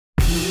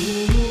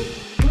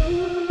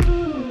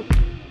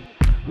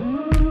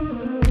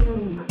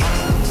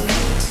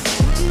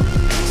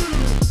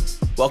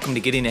Welcome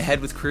to Getting Ahead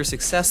with Career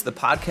Success, the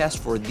podcast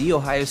for The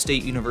Ohio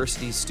State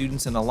University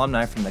students and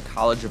alumni from the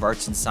College of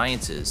Arts and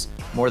Sciences.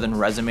 More than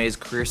resumes,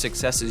 Career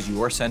Success is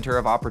your center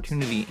of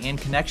opportunity and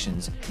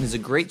connections and is a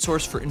great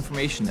source for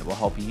information that will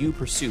help you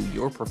pursue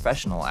your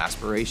professional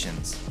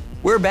aspirations.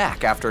 We're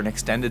back after an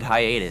extended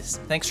hiatus.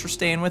 Thanks for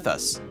staying with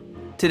us.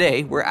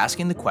 Today, we're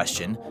asking the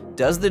question,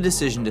 does the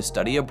decision to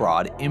study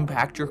abroad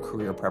impact your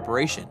career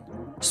preparation?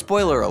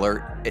 Spoiler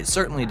alert, it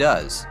certainly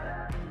does.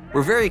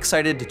 We're very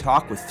excited to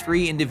talk with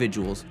three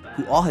individuals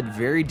who all had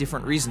very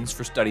different reasons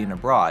for studying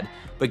abroad,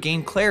 but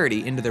gained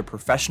clarity into their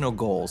professional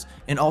goals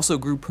and also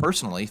grew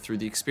personally through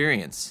the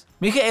experience.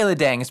 Michaela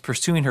Dang is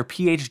pursuing her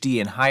PhD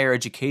in higher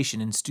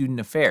education and student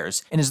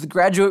affairs and is the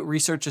Graduate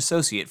Research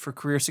Associate for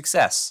Career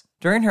Success.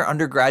 During her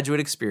undergraduate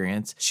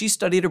experience, she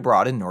studied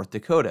abroad in North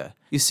Dakota.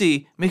 You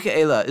see,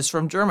 Michaela is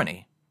from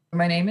Germany.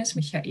 My name is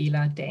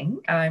Michaela Deng.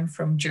 I'm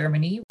from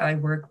Germany. I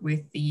work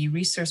with the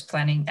resource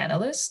planning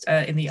analyst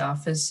in the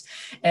office,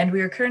 and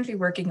we are currently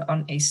working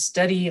on a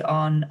study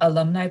on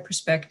alumni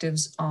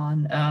perspectives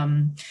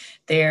on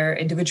their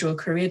individual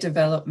career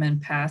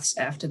development paths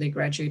after they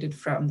graduated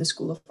from the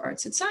School of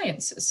Arts and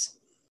Sciences.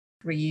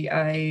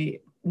 I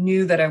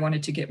knew that I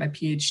wanted to get my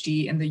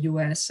PhD in the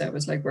US. I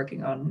was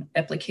working on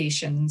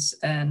applications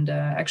and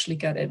actually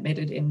got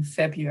admitted in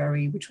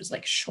February, which was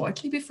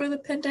shortly before the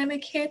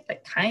pandemic hit,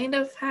 kind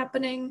of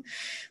happening,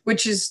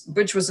 which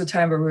was a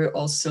time where we were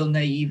all still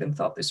naive and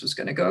thought this was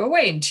going to go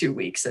away in 2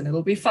 weeks and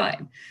it'll be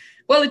fine.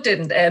 Well, it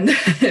didn't. And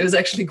it was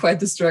actually quite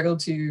the struggle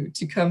to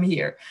come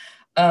here.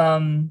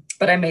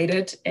 But I made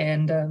it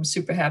and I'm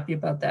super happy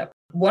about that.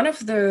 One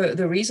of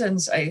the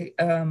reasons I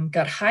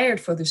got hired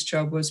for this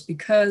job was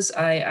because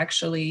I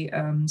actually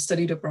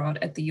studied abroad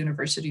at the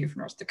University of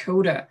North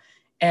Dakota.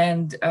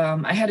 And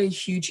I had a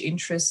huge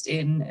interest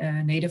in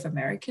Native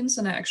Americans.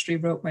 And I actually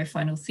wrote my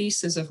final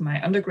thesis of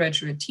my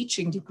undergraduate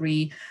teaching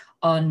degree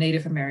on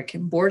Native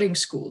American boarding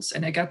schools.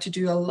 And I got to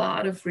do a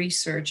lot of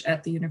research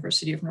at the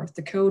University of North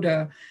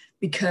Dakota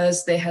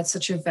because they had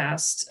such a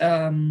vast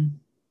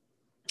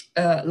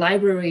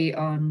library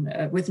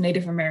with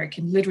Native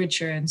American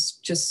literature and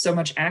just so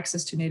much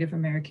access to Native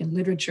American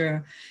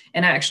literature.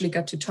 And I actually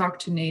got to talk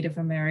to Native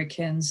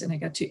Americans and I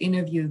got to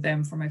interview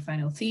them for my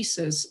final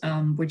thesis,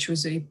 which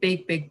was a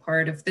big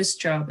part of this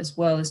job, as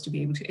well as to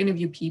be able to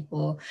interview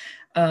people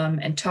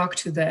and talk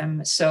to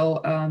them.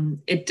 So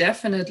it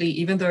definitely,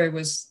 even though it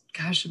was,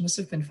 it must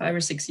have been 5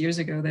 or 6 years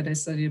ago that I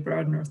studied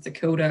abroad in North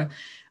Dakota,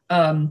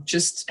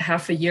 just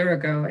half a year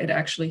ago, it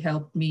actually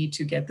helped me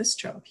to get this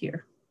job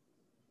here.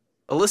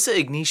 Alyssa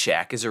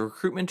Ignishak is a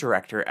recruitment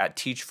director at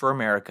Teach for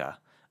America.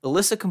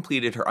 Alyssa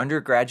completed her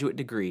undergraduate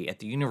degree at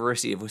the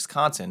University of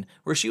Wisconsin,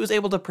 where she was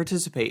able to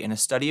participate in a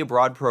study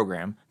abroad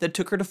program that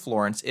took her to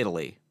Florence,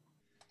 Italy.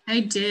 I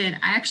did.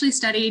 I actually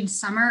studied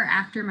summer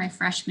after my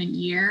freshman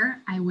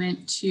year. I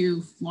went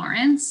to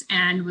Florence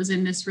and was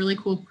in this really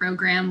cool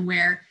program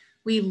where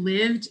we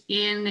lived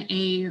in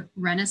a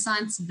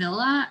Renaissance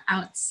villa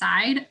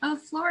outside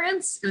of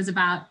Florence. It was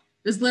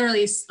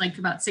literally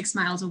about 6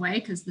 miles away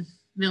because the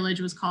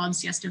village was called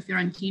Sesto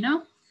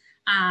Fiorentino,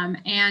 and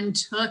I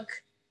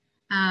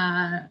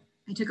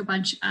took a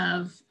bunch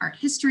of art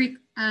history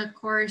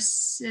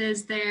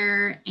courses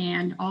there,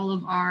 and all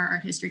of our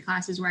art history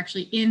classes were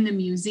actually in the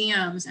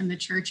museums and the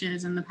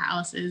churches and the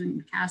palaces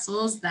and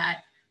castles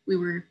that we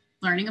were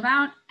learning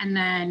about. And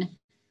then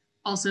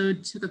also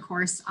took a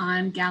course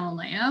on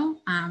Galileo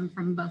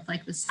from both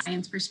the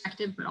science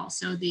perspective, but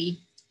also the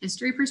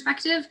history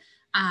perspective.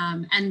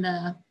 And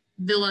the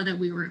villa that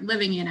we were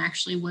living in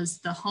actually was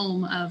the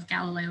home of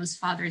Galileo's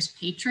father's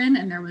patron,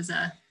 and there was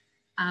a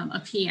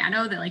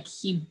piano that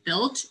he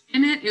built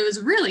in it. It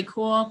was really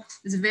cool.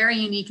 It was a very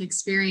unique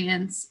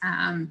experience.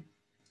 I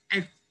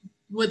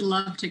would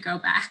love to go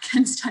back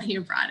and study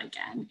abroad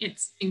again.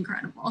 It's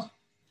incredible.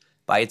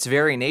 By its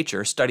very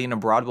nature, studying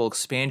abroad will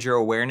expand your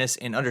awareness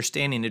and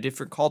understanding of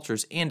different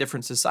cultures and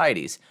different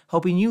societies,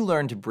 helping you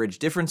learn to bridge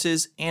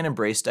differences and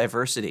embrace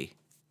diversity.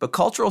 But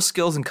cultural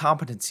skills and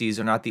competencies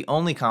are not the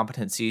only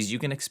competencies you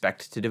can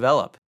expect to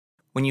develop.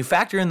 When you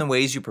factor in the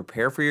ways you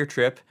prepare for your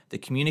trip, the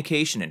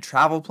communication and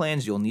travel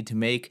plans you'll need to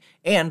make,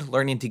 and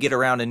learning to get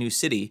around a new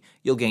city,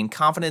 you'll gain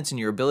confidence in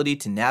your ability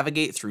to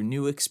navigate through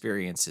new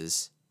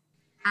experiences.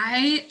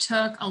 I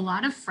took a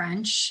lot of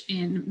French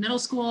in middle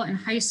school and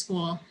high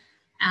school,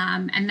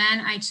 and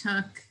then I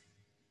took,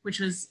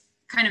 which was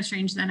kind of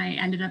strange, then I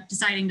ended up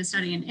deciding to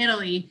study in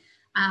Italy,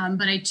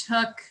 but I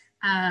took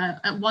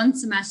one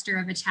semester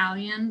of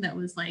Italian that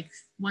was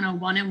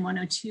 101 and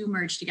 102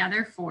 merged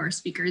together for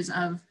speakers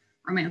of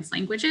Romance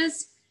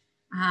languages.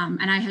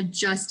 And I had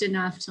just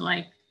enough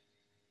to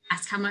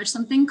ask how much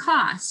something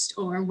cost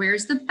or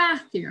where's the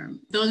bathroom.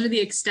 Those are the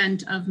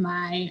extent of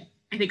my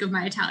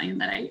Italian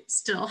that I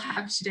still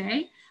have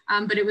today.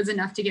 But it was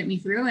enough to get me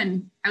through.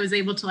 And I was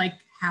able to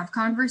have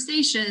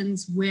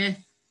conversations with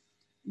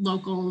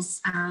locals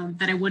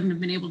that I wouldn't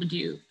have been able to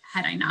do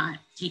had I not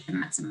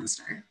taken that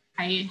semester.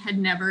 I had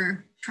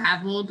never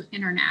traveled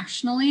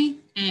internationally,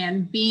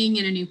 and being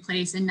in a new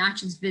place and not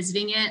just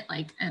visiting it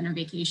like on a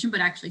vacation, but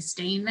actually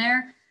staying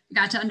there, I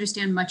got to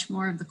understand much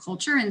more of the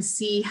culture and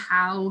see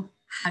how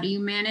do you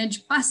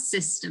manage bus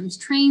systems,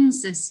 train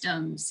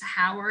systems?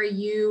 How are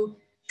you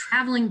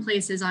traveling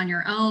places on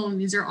your own?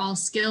 These are all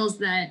skills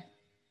that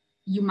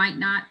you might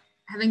not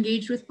have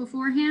engaged with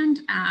beforehand,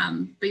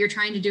 but you're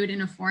trying to do it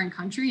in a foreign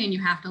country, and you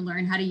have to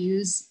learn how to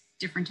use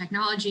different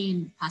technology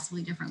and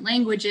possibly different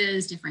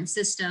languages, different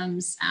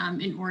systems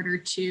in order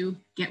to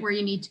get where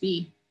you need to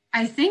be.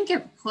 I think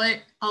it put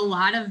a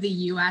lot of the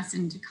US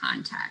into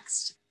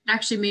context. It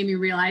actually made me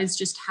realize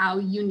just how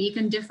unique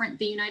and different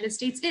the United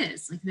States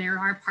is. Like, there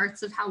are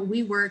parts of how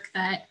we work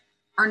that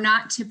are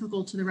not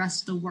typical to the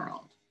rest of the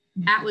world.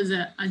 That was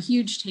a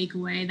huge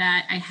takeaway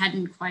that I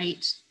hadn't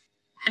quite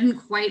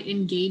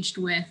engaged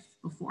with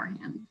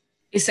beforehand.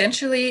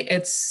 Essentially,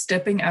 it's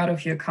stepping out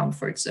of your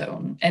comfort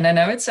zone. And I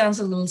know it sounds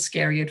a little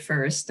scary at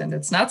first, and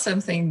it's not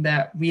something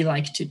that we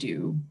like to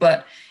do.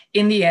 But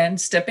in the end,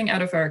 stepping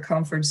out of our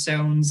comfort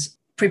zones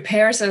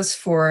prepares us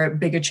for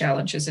bigger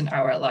challenges in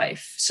our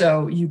life.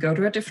 So you go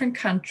to a different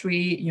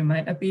country, you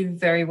might not be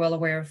very well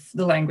aware of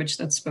the language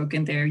that's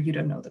spoken there. You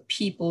don't know the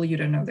people, you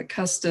don't know the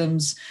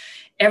customs.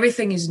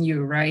 Everything is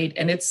new, right?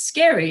 And it's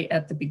scary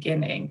at the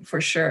beginning,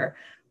 for sure.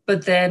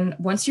 But then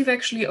once you've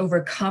actually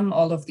overcome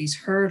all of these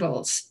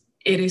hurdles,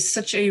 it is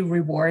such a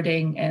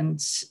rewarding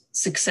and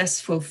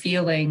successful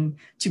feeling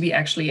to be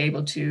actually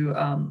able to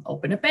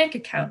open a bank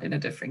account in a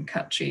different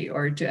country,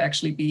 or to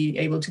actually be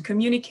able to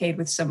communicate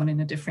with someone in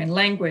a different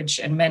language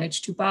and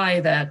manage to buy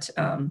that,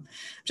 I'm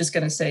just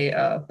going to say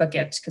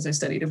baguette because I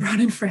studied abroad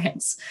in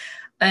France.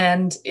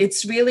 And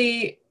it's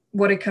really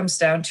what it comes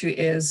down to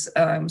is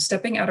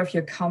stepping out of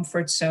your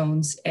comfort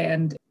zones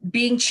and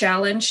being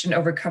challenged and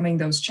overcoming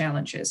those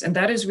challenges. And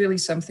that is really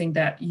something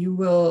that you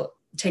will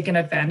take an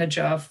advantage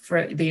of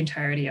for the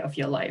entirety of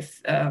your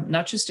life,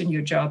 not just in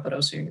your job, but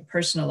also in your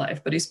personal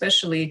life, but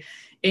especially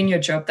in your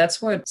job. That's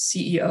what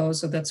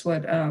CEOs, or that's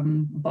what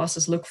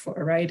bosses look for,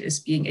 right? Is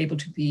being able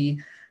to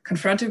be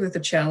confronted with a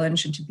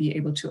challenge and to be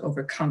able to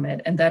overcome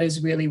it. And that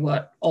is really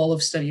what all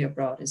of study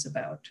abroad is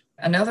about.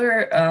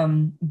 Another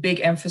big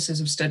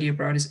emphasis of study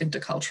abroad is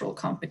intercultural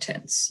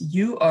competence.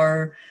 You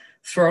are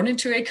thrown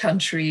into a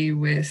country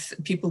with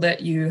people that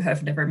you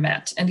have never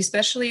met. And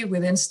especially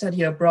within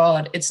study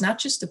abroad, it's not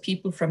just the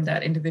people from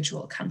that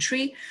individual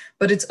country,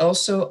 but it's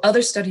also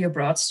other study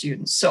abroad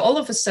students. So all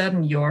of a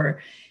sudden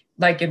you're,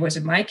 like it was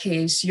in my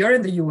case, you're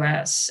in the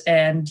US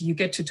and you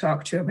get to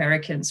talk to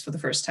Americans for the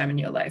first time in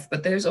your life.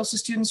 But there's also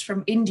students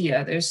from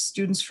India, there's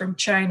students from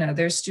China,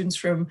 there's students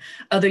from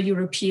other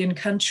European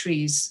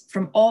countries,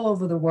 from all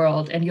over the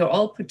world, and you're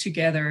all put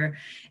together.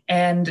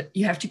 And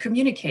you have to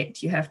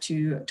communicate, you have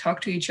to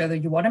talk to each other.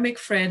 You want to make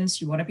friends,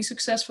 you want to be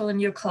successful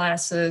in your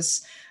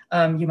classes.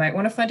 You might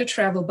want to find a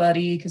travel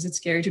buddy because it's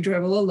scary to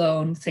travel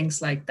alone,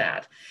 things like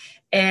that.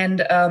 And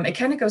it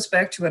kind of goes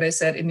back to what I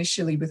said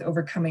initially with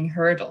overcoming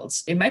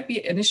hurdles. It might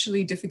be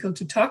initially difficult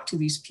to talk to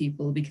these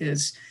people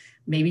because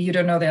maybe you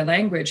don't know their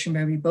language, or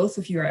maybe both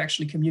of you are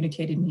actually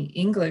communicating in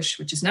English,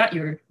 which is not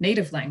your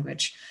native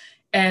language,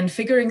 and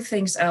figuring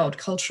things out,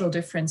 cultural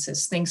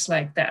differences, things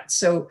like that.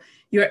 So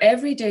your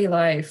everyday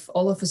life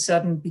all of a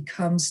sudden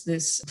becomes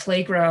this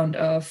playground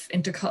of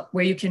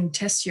where you can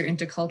test your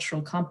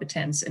intercultural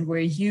competence, and where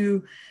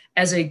you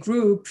as a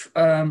group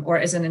or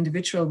as an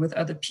individual with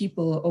other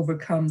people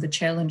overcome the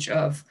challenge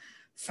of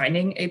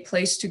finding a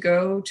place to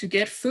go to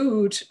get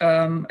food,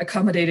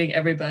 accommodating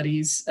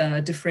everybody's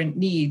different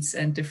needs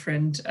and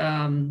different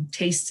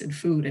tastes in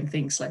food and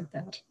things like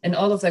that. And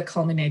all of that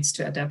culminates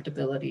to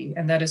adaptability.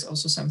 And that is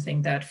also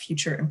something that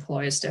future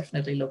employers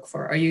definitely look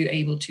for. Are you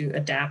able to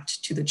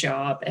adapt to the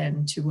job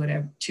and to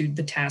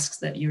the tasks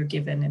that you're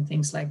given and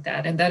things like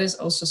that? And that is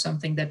also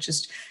something that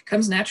just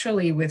comes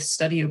naturally with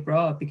study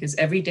abroad, because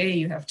every day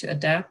you have to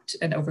adapt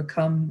and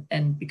overcome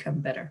and become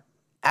better.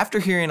 After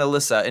hearing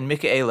Alyssa and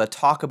Michaela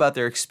talk about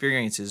their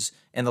experiences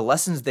and the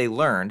lessons they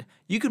learned,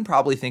 you can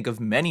probably think of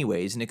many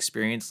ways an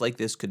experience like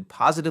this could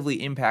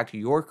positively impact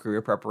your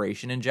career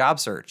preparation and job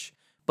search.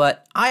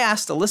 But I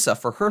asked Alyssa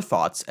for her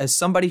thoughts as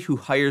somebody who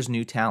hires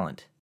new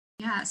talent.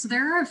 Yeah, so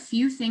there are a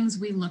few things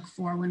we look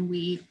for when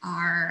we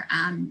are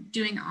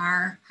doing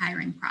our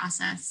hiring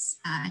process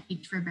at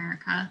Eat for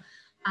America.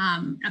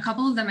 A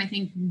couple of them, I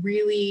think,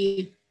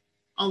 really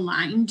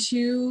align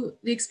to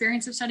the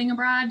experience of studying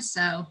abroad.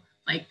 So,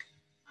 like,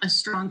 a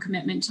strong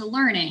commitment to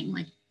learning.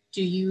 Like,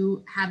 do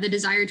you have the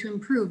desire to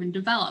improve and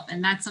develop?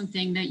 And that's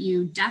something that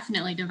you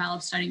definitely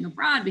develop studying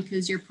abroad,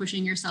 because you're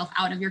pushing yourself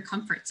out of your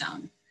comfort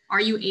zone. Are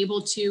you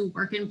able to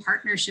work in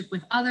partnership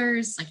with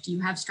others? Like, do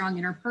you have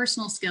strong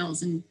interpersonal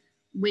skills? And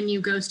when you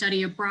go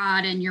study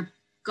abroad and you're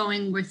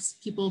going with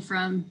people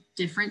from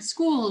different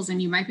schools and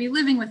you might be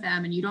living with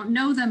them and you don't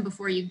know them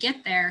before you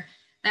get there,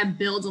 that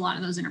builds a lot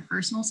of those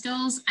interpersonal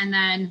skills. And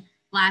then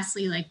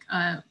lastly, like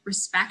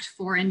respect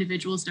for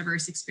individuals'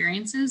 diverse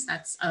experiences.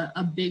 That's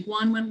a big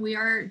one when we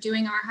are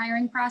doing our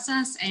hiring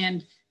process.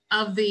 And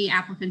of the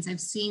applicants I've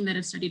seen that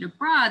have studied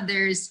abroad,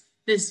 there's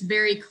this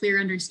very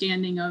clear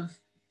understanding of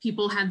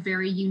people have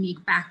very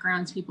unique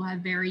backgrounds, people have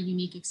very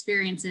unique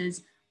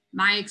experiences.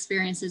 My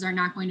experiences are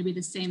not going to be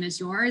the same as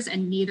yours,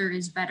 and neither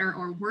is better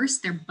or worse.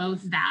 They're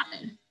both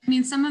valid. I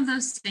mean, some of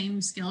those same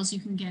skills you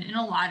can get in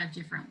a lot of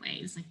different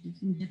ways. Like you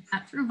can get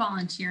that through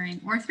volunteering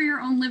or through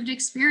your own lived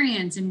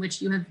experience in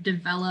which you have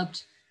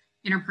developed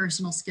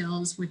interpersonal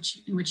skills,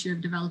 in which you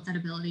have developed that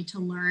ability to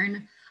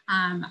learn.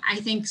 I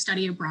think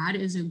study abroad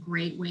is a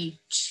great way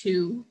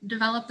to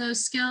develop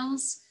those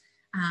skills.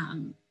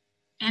 And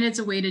it's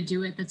a way to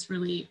do it that's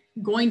really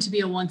going to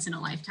be a once in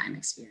a lifetime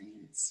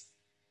experience.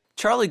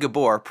 Charlie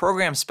Gabor,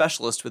 program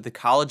specialist with the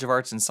College of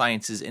Arts and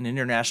Sciences and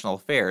International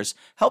Affairs,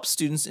 helps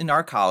students in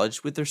our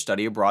college with their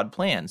study abroad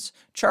plans.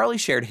 Charlie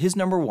shared his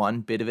number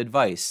one bit of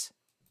advice.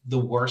 The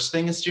worst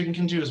thing a student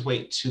can do is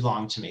wait too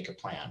long to make a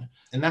plan.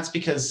 And that's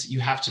because you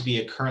have to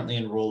be a currently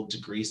enrolled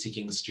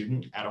degree-seeking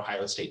student at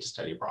Ohio State to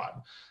study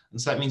abroad. And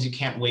so that means you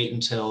can't wait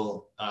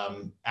until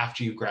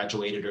after you've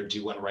graduated or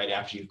do one right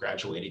after you've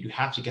graduated. You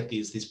have to get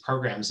these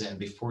programs in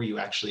before you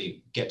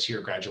actually get to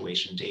your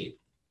graduation date.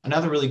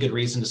 Another really good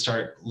reason to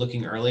start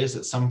looking early is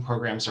that some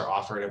programs are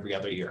offered every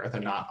other year. They're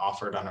not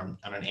offered on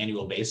an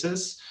annual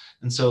basis.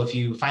 And so if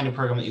you find a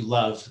program that you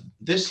love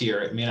this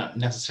year, it may not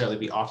necessarily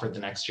be offered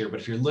the next year, but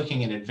if you're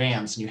looking in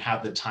advance and you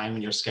have the time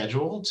in your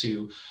schedule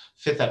to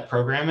fit that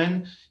program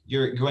in,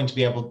 you're going to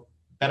be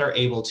better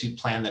able to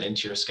plan that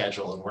into your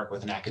schedule and work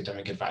with an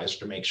academic advisor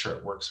to make sure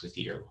it works with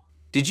you.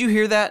 Did you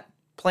hear that?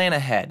 Plan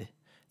ahead.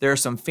 There are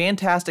some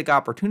fantastic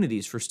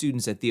opportunities for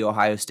students at The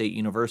Ohio State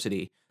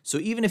University. So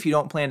even if you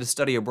don't plan to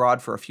study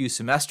abroad for a few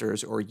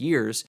semesters or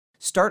years,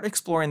 start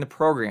exploring the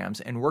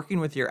programs and working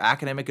with your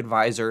academic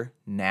advisor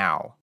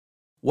now.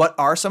 What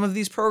are some of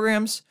these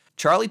programs?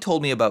 Charlie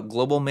told me about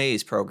Global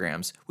Maze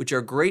programs, which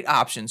are great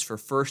options for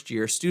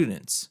first-year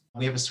students.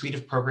 We have a suite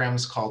of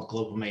programs called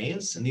Global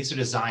Maze, and these are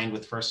designed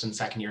with first and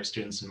second year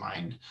students in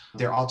mind.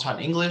 They're all taught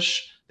in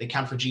English. They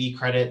count for GE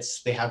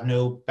credits. They have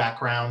no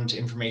background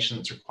information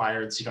that's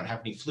required, so you don't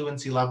have any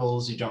fluency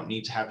levels. You don't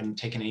need to have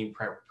taken any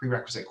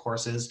prerequisite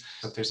courses.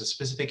 So if there's a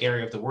specific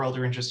area of the world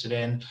you're interested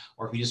in,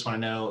 or if you just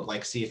want to know,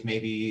 see if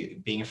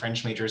maybe being a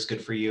French major is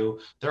good for you.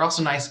 They're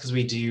also nice because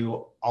we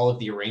do all of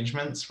the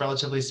arrangements,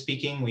 relatively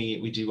speaking.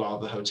 We do all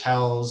the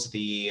hotels,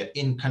 the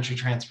in-country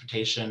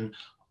transportation,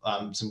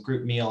 some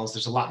group meals.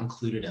 There's a lot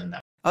included in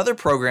them. Other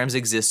programs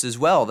exist as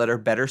well that are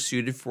better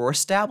suited for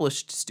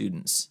established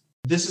students.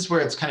 This is where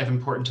it's kind of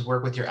important to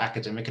work with your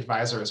academic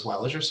advisor as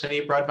well as your study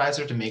abroad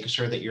advisor to make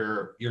sure that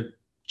you're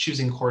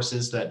choosing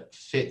courses that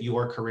fit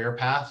your career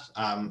path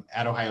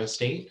at Ohio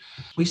State.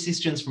 We see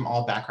students from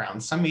all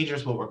backgrounds. Some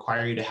majors will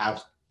require you to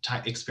have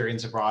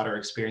experience abroad or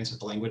experience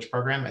with the language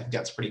program. I think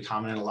that's pretty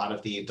common in a lot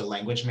of the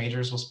language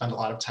majors will spend a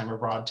lot of time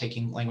abroad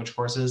taking language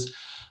courses.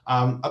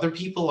 Other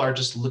people are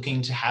just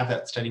looking to have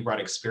that study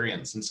abroad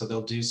experience. And so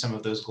they'll do some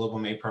of those Global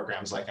May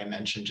programs, like I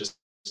mentioned, just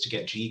to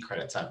get GE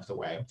credits out of the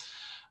way.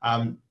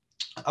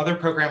 Other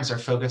programs are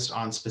focused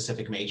on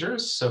specific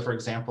majors. So for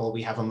example,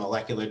 we have a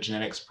molecular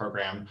genetics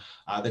program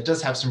that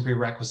does have some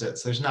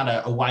prerequisites. There's not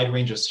a wide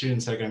range of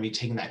students that are going to be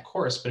taking that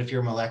course, but if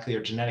you're a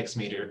molecular genetics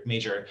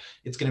major,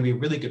 it's going to be a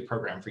really good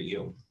program for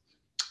you.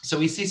 So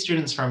we see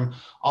students from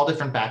all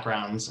different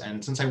backgrounds,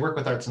 and since I work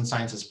with arts and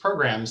sciences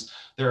programs,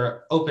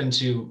 they're open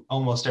to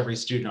almost every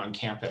student on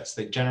campus.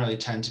 They generally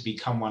tend to be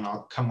come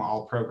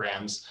all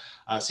programs.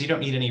 So you don't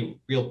need any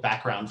real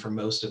background for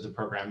most of the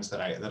programs that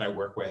I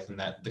work with and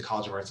that the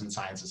College of Arts and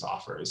Sciences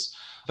offers.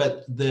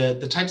 But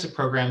the types of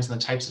programs and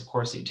the types of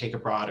course that you take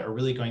abroad are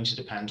really going to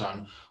depend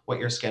on what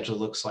your schedule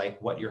looks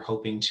like, what you're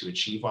hoping to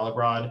achieve while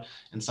abroad.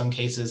 In some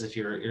cases, if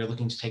you're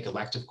looking to take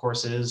elective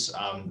courses,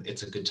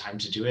 it's a good time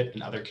to do it.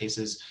 In other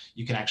cases,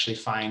 you can actually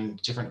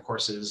find different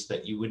courses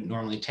that you wouldn't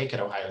normally take at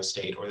Ohio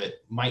State or that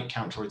might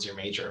count towards your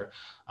major.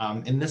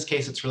 In this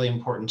case, it's really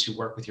important to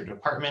work with your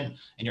department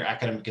and your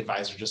academic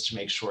advisor just to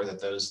make sure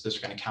that those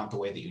are going to count the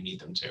way that you need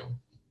them to.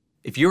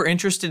 If you're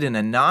interested in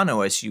a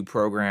non-OSU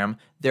program,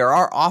 there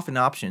are often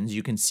options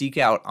you can seek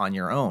out on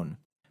your own.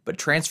 But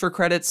transfer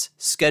credits,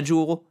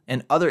 schedule,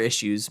 and other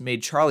issues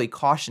made Charlie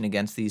caution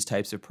against these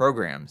types of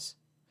programs.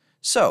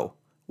 So,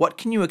 what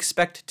can you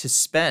expect to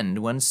spend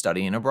when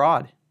studying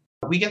abroad?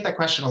 We get that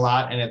question a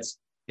lot, and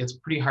it's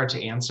pretty hard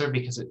to answer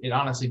because it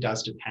honestly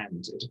does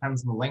depend. It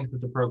depends on the length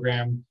of the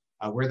program,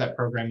 where that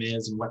program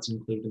is, and what's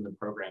included in the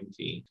program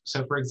fee.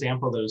 So for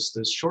example, those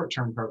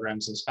short-term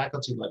programs, those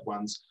faculty-led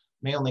ones,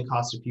 may only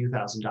cost a few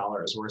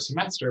 $1,000s, or a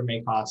semester may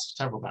cost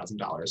several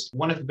 $1,000s.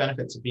 One of the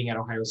benefits of being at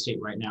Ohio State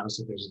right now is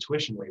that there's a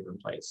tuition waiver in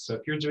place. So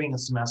if you're doing a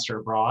semester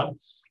abroad,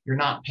 you're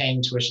not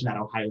paying tuition at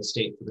Ohio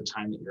State for the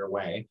time that you're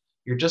away.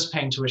 You're just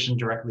paying tuition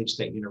directly to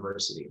that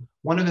university.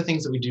 One of the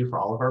things that we do for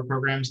all of our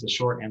programs, the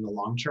short and the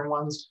long-term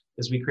ones,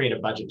 is we create a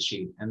budget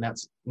sheet, and that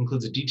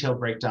includes a detailed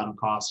breakdown of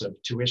costs of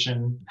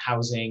tuition,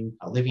 housing,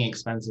 living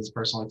expenses,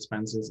 personal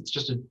expenses. It's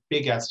just a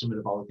big estimate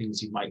of all the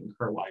things you might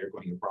incur while you're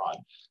going abroad.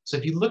 So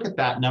if you look at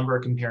that number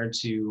compared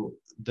to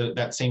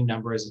that same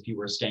number as if you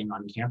were staying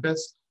on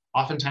campus,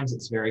 oftentimes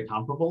it's very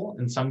comparable.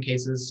 In some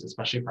cases,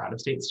 especially for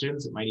out-of-state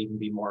students, it might even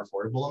be more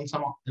affordable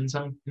in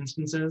some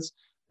instances.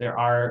 There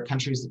are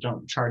countries that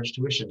don't charge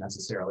tuition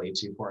necessarily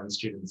to foreign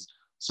students.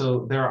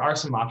 So there are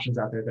some options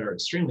out there that are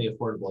extremely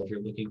affordable if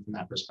you're looking from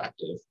that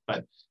perspective,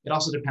 but it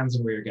also depends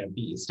on where you're going to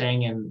be.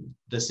 Staying in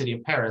the city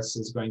of Paris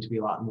is going to be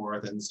a lot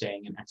more than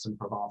staying in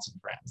Aix-en-Provence in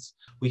France.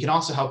 We can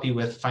also help you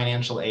with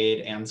financial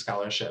aid and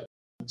scholarship.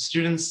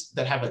 Students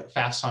that have a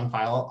FAFSA on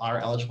file are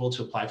eligible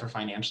to apply for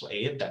financial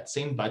aid. That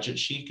same budget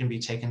sheet can be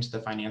taken to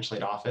the financial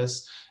aid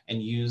office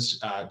and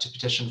used to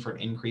petition for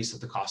an increase of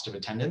the cost of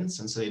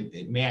attendance. And so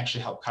it may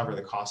actually help cover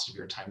the cost of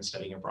your time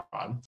studying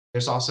abroad.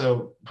 There's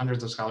also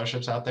hundreds of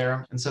scholarships out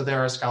there. And so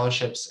there are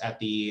scholarships at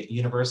the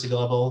university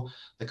level,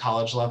 the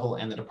college level,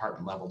 and the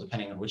department level,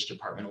 depending on which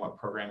department and what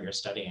program you're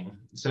studying.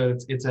 So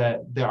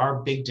there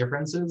are big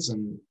differences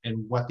in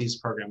what these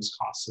programs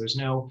cost. So there's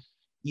no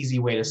easy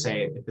way to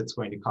say if it's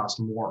going to cost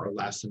more or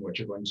less than what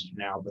you're going to do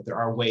now, but there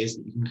are ways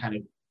that you can kind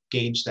of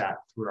gauge that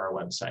through our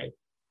website.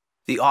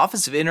 The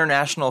Office of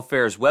International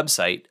Affairs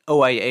website,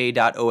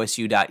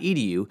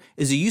 oia.osu.edu,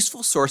 is a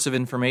useful source of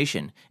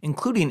information,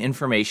 including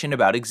information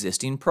about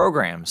existing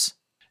programs.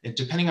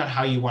 Depending on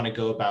how you want to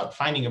go about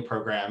finding a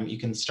program, you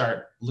can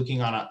start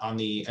looking on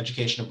the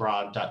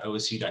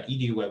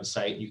educationabroad.osu.edu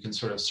website. You can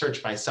sort of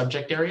search by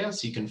subject area,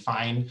 so you can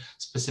find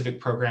specific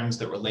programs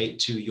that relate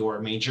to your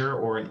major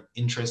or an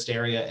interest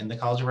area in the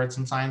College of Arts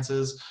and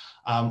Sciences.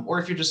 Or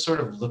if you're just sort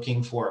of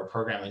looking for a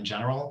program in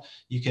general,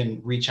 you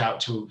can reach out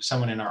to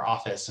someone in our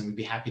office and we'd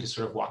be happy to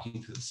sort of walk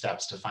you through the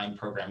steps to find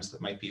programs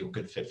that might be a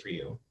good fit for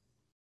you.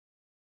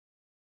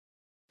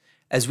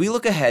 As we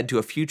look ahead to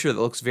a future that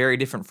looks very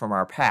different from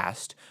our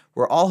past,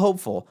 we're all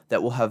hopeful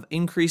that we'll have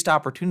increased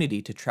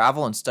opportunity to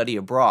travel and study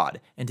abroad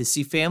and to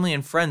see family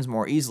and friends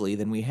more easily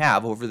than we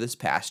have over this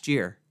past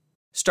year.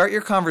 Start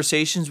your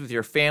conversations with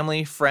your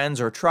family,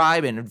 friends, or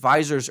tribe and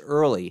advisors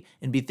early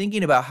and be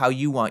thinking about how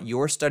you want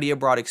your study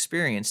abroad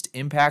experience to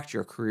impact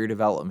your career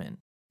development.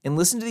 And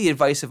listen to the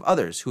advice of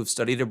others who have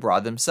studied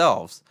abroad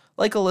themselves,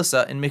 like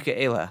Alyssa and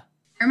Michaela.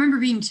 I remember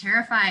being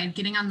terrified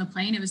getting on the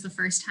plane. It was the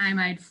first time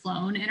I'd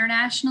flown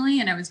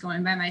internationally, and I was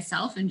going by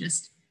myself and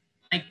just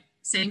like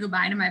saying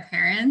goodbye to my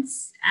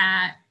parents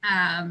at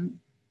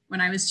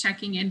when I was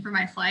checking in for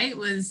my flight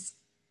was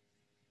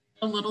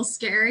a little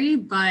scary.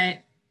 But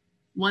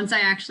once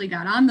I actually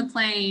got on the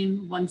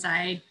plane, once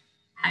I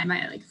had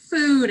my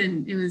food,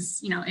 and it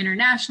was,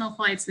 international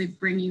flights, they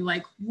bring you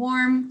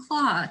warm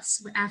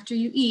cloths after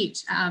you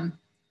eat,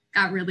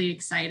 got really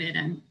excited.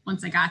 And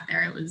once I got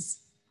there, it was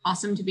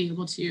awesome to be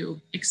able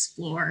to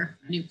explore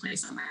a new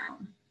place on my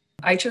own.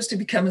 I chose to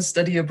become a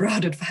study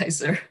abroad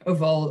advisor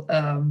of all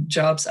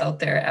jobs out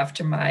there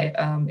after my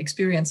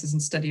experiences in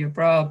study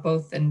abroad,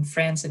 both in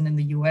France and in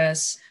the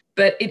US.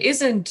 But it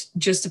isn't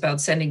just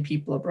about sending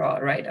people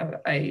abroad, right?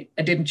 I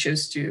didn't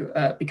choose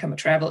to become a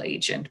travel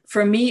agent.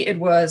 For me, it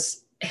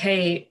was,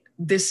 hey,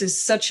 this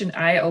is such an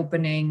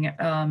eye-opening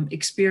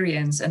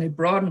experience, and it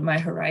broadened my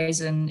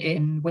horizon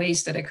in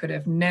ways that I could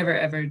have never,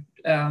 ever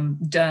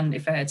done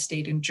if I had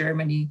stayed in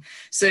Germany.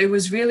 So it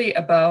was really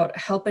about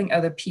helping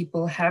other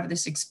people have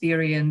this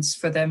experience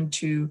for them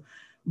to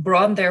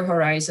broaden their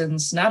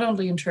horizons, not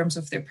only in terms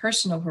of their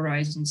personal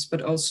horizons,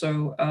 but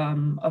also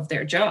of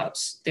their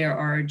jobs. There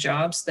are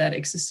jobs that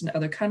exist in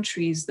other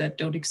countries that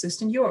don't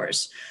exist in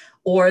yours,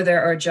 or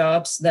there are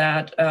jobs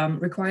that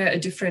require a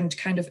different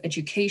kind of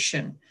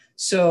education.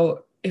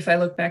 So if I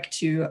look back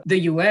to the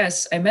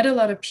US, I met a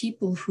lot of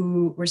people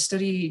who were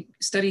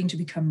studying to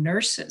become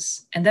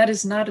nurses. And that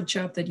is not a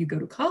job that you go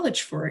to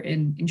college for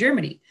in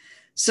Germany.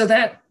 So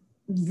that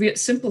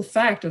simple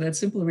fact, or that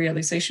simple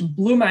realization,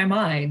 blew my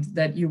mind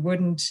that you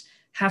wouldn't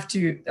have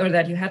to, or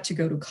that you had to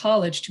go to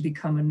college to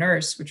become a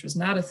nurse, which was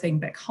not a thing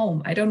back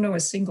home. I don't know a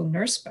single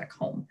nurse back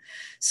home.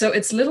 So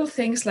it's little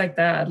things like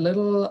that,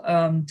 little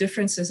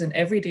differences in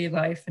everyday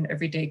life and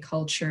everyday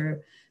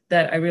culture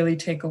that I really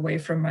take away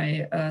from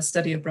my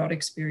study abroad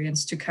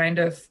experience, to kind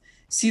of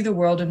see the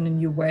world in a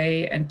new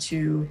way and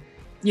to,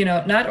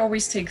 not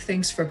always take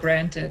things for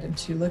granted, and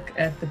to look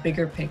at the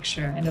bigger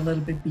picture and a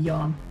little bit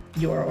beyond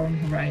your own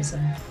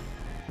horizon.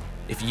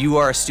 If you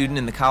are a student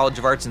in the College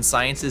of Arts and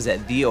Sciences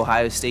at The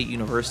Ohio State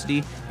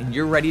University and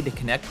you're ready to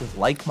connect with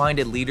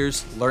like-minded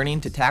leaders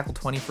learning to tackle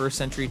 21st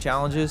century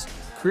challenges,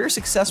 Career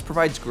Success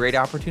provides great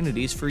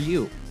opportunities for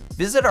you.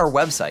 Visit our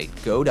website,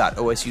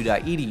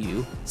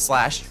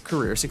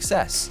 go.osu.edu/career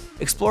success.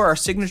 Explore our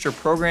signature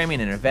programming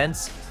and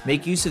events,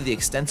 make use of the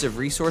extensive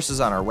resources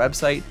on our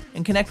website,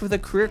 and connect with a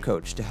career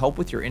coach to help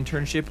with your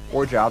internship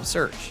or job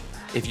search.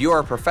 If you are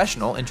a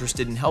professional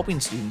interested in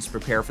helping students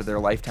prepare for their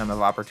lifetime of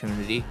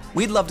opportunity,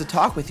 we'd love to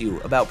talk with you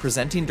about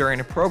presenting during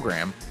a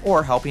program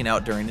or helping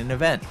out during an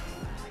event.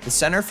 The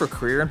Center for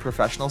Career and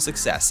Professional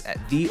Success at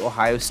The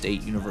Ohio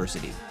State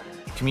University.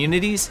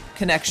 Communities,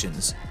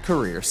 connections,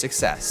 career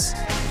success.